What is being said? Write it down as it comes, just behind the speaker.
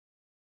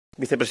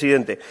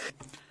Vicepresidente.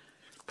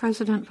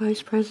 President,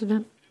 Vice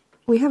President,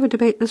 we have a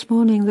debate this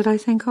morning that I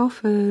think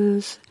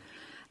offers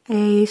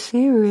a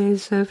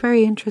series of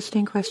very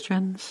interesting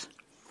questions.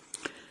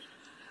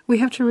 We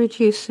have to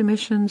reduce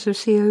emissions of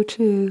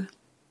CO2.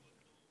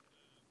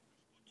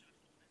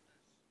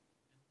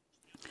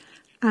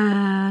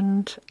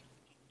 And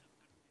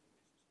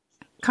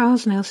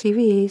cars and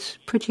LCVs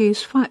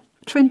produce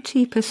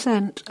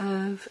 20%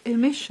 of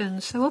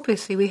emissions, so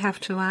obviously we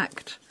have to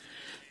act.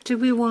 Do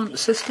we want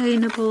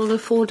sustainable,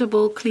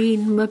 affordable,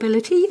 clean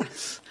mobility?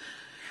 Yes.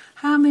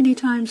 How many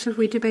times have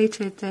we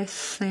debated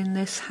this in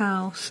this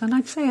House? And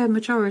I'd say a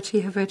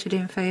majority have voted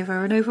in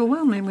favour, an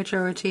overwhelming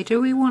majority. Do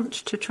we want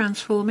to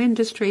transform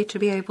industry to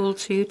be able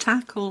to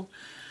tackle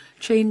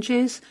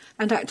changes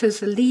and act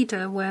as a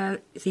leader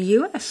where the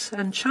US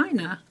and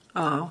China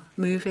are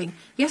moving?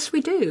 Yes, we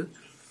do.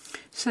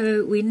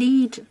 So we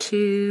need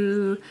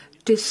to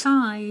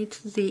decide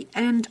the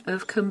end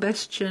of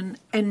combustion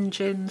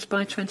engines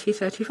by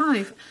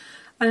 2035.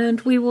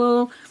 And we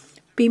will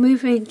be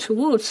moving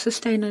towards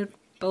sustainable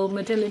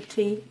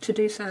mobility to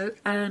do so.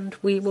 And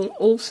we will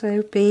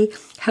also be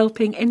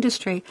helping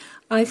industry.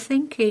 I'm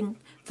thinking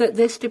that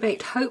this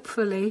debate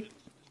hopefully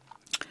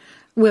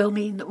will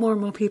mean that more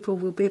and more people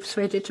will be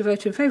persuaded to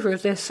vote in favour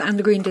of this and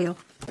the Green Deal.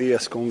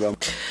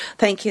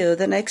 Thank you.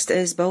 The next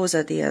is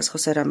Boza Diaz.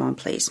 José Ramón,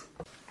 please.